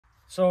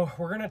So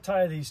we're going to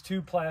tie these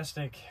two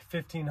plastic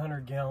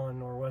 1,500 gallon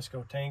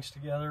Norwesco tanks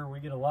together. We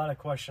get a lot of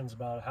questions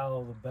about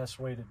how the best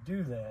way to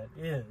do that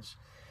is.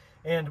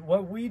 And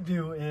what we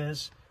do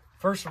is,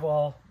 first of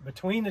all,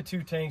 between the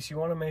two tanks, you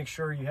want to make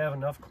sure you have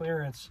enough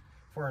clearance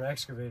for an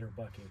excavator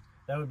bucket.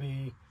 That would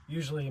be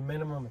usually a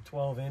minimum of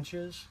 12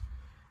 inches.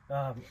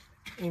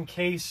 In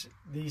case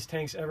these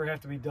tanks ever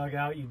have to be dug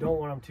out, you don't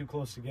want them too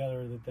close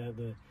together that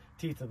the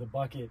teeth of the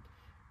bucket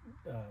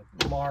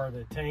mar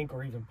the tank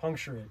or even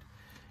puncture it.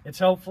 It's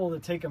helpful to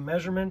take a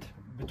measurement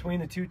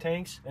between the two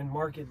tanks and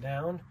mark it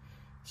down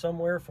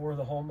somewhere for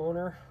the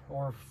homeowner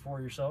or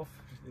for yourself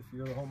if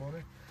you're the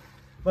homeowner.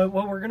 But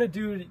what we're going to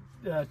do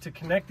to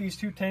connect these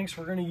two tanks,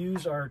 we're going to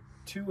use our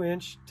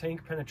 2-inch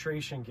tank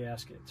penetration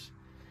gaskets.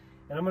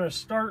 And I'm going to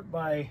start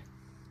by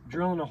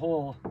drilling a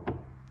hole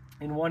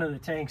in one of the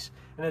tanks,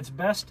 and it's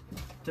best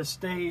to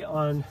stay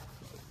on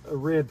a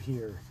rib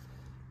here.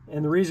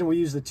 And the reason we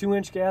use the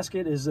 2-inch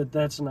gasket is that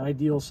that's an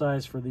ideal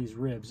size for these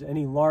ribs.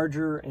 Any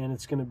larger and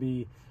it's going to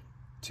be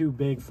too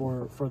big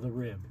for the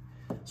rib.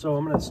 So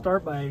I'm going to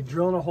start by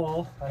drilling a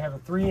hole. I have a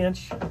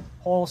 3-inch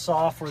hole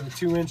saw for the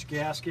 2-inch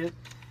gasket,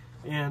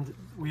 and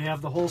we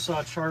have the hole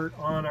saw chart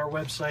on our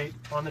website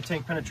on the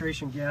tank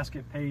penetration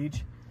gasket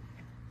page.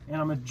 And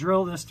I'm going to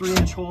drill this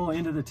 3-inch hole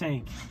into the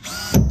tank.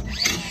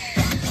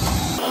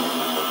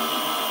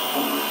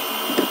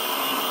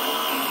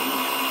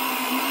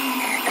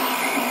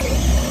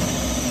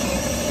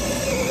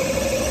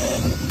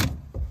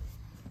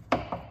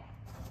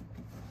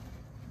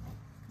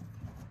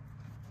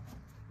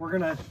 We're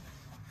going to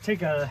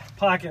take a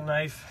pocket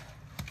knife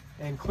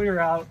and clear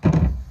out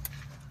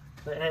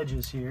the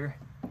edges here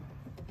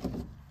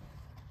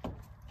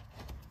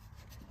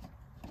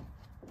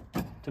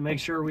to make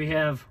sure we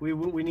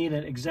need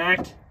an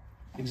exactly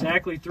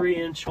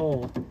 3-inch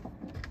hole.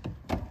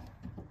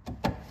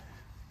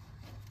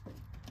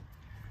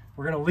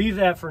 We're going to leave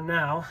that for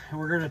now, and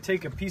we're going to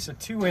take a piece of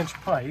 2-inch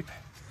pipe.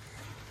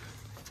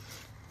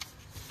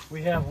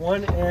 We have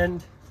one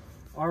end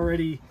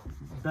already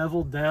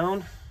beveled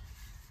down.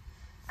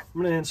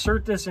 I'm going to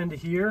insert this into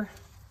here.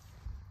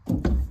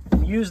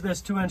 Use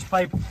this 2-inch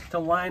pipe to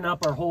line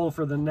up our hole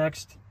for the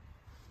next,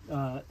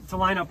 for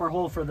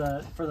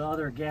the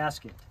other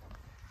gasket.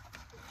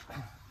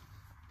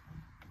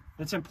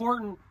 It's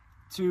important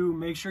to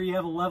make sure you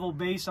have a level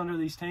base under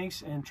these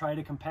tanks and try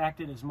to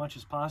compact it as much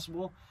as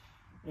possible.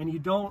 And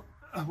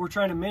we're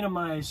trying to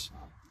minimize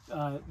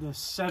the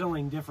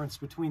settling difference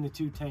between the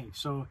two tanks.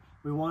 So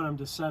we want them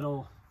to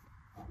settle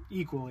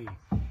equally.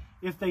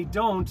 If they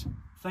don't,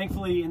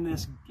 thankfully in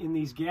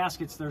these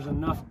gaskets, there's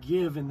enough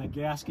give in the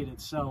gasket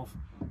itself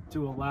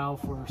to allow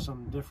for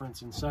some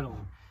difference in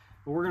settling.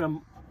 But we're going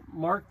to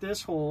mark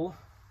this hole.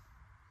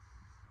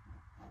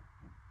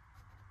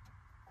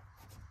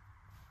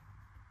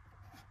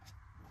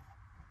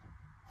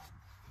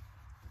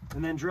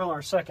 And then drill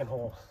our second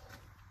hole.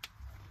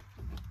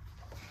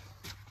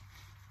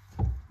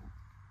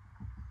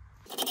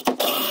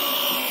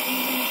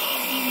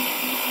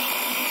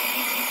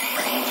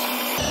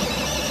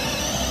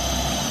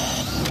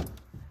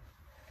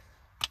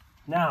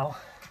 Now,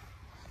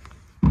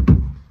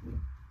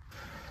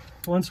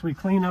 once we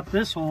clean up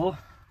this hole,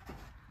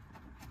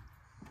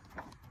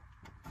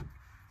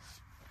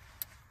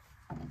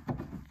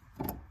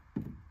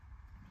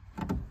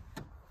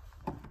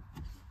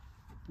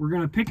 we're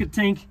going to pick a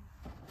tank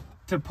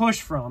to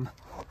push from.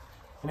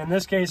 And in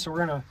this case,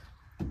 we're going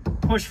to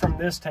push from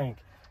this tank.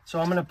 So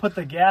I'm going to put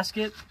the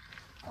gasket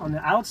on the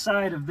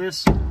outside of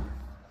this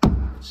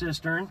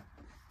cistern.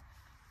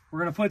 We're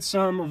going to put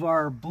some of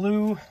our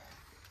blue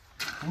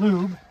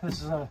lube.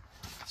 This is a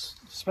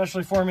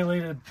specially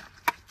formulated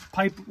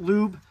pipe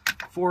lube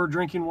for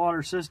drinking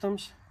water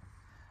systems.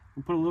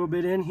 We'll put a little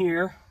bit in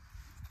here.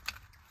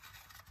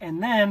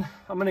 And then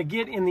I'm going to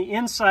get in the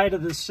inside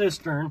of the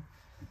cistern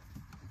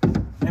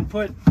and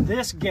put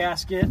this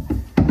gasket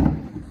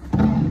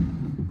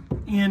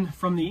in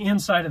from the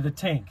inside of the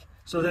tank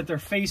so that they're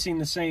facing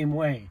the same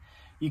way.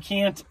 You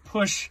can't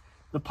push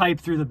the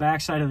pipe through the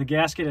backside of the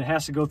gasket. It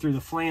has to go through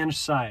the flange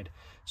side.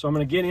 So I'm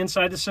going to get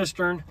inside the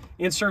cistern,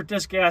 insert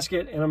this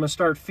gasket, and I'm going to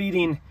start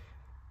feeding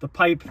the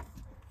pipe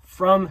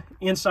from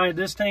inside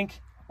this tank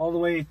all the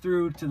way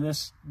through to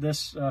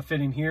this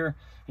fitting here.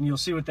 And you'll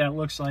see what that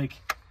looks like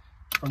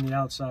from the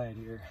outside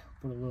here.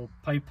 Put a little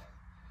pipe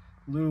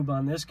lube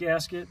on this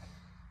gasket.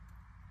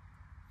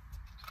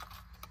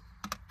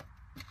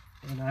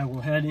 And I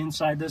will head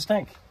inside this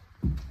tank.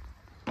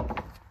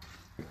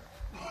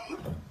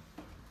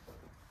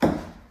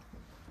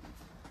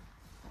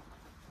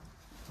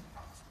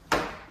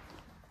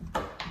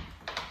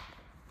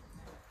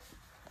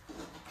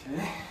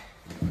 Okay.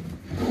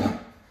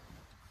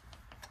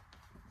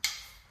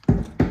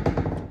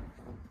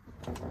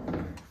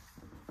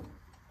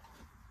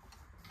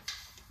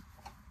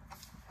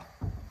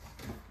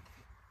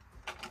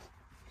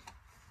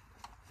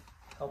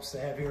 Helps to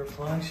have your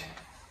plunge.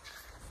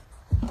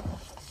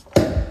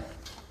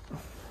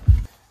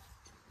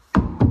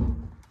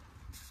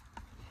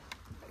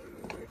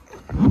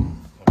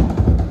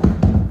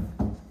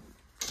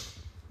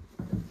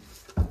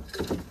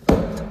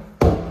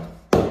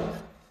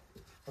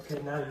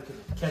 Okay, now you can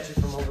catch it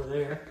from over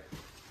there.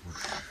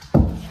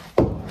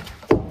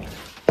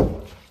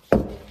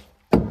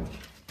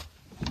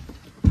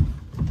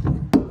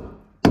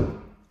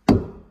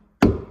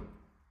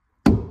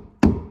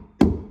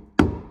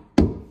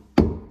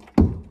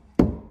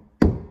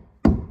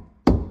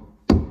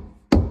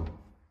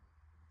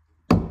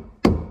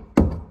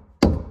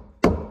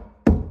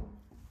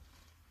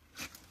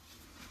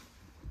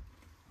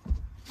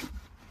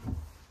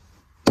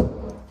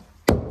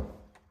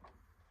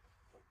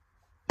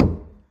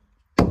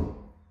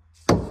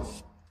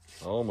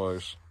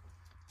 Almost.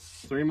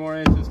 3 more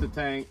inches to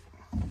tank.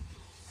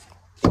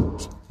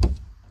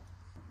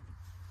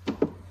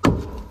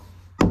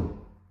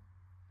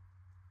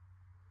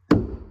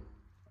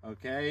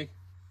 Okay,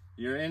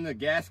 you're in the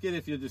gasket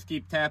if you just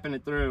keep tapping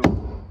it through.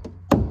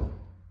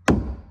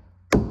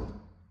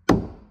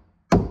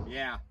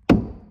 Yeah,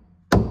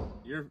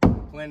 you're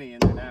plenty in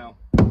there now.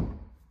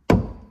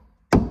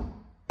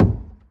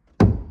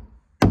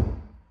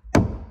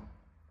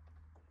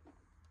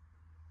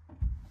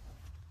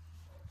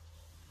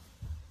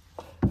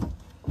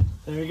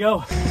 There you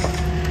go.